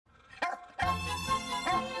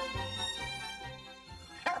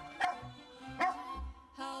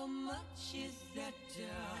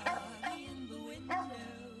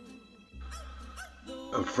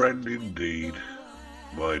A friend indeed,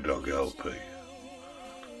 my dog LP.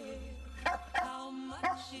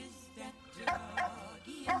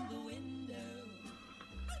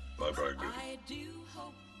 Bye, Brian Griffin. I do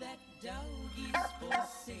hope that doggy's for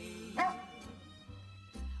sale.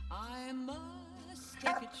 I must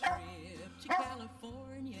take a trip to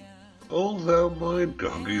California. Although my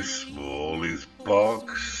dog is small, his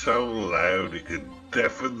barks so loud he can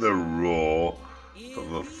deafen the roar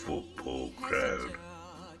of a football crowd.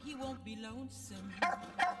 He won't be lonesome,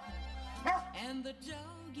 and the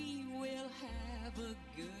doggy will have a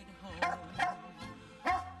good home.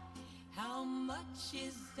 How much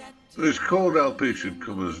is that? This cold LP should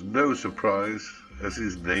come as no surprise, as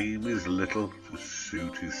his name is little to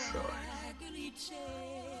suit his size.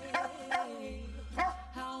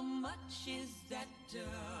 How much is that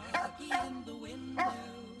doggy in the window?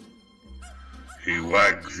 He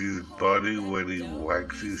wags his body when he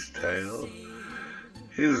wags his tail.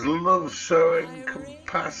 His love so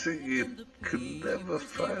encompassing it can never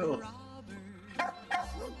fail.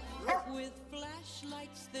 With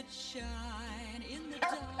flashlights that shine in the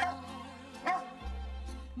dark.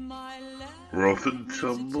 My love. Rough and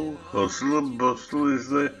tumble, hustle and bustle is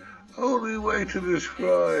the only way to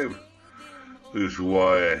describe this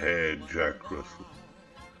wire-haired Jack Russell.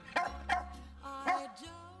 I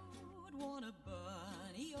don't want a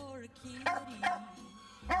bunny or a kitty.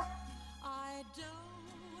 I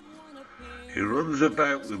don't want a pair. He runs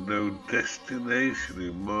about with no destination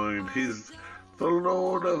in mind. He's the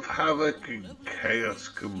Lord of havoc and chaos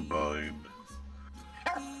combined.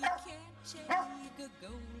 He can't take a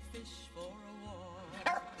goldfish for a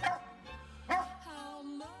walk. How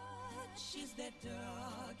much is that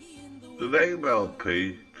doggy in the The name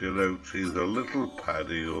LP denotes either little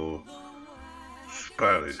Paddy or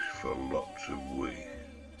Spanish for lots of wee.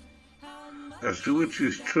 As to which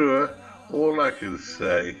is truer, all I can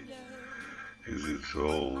say is it's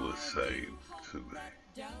all the same to me.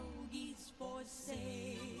 doggies for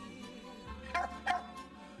sale?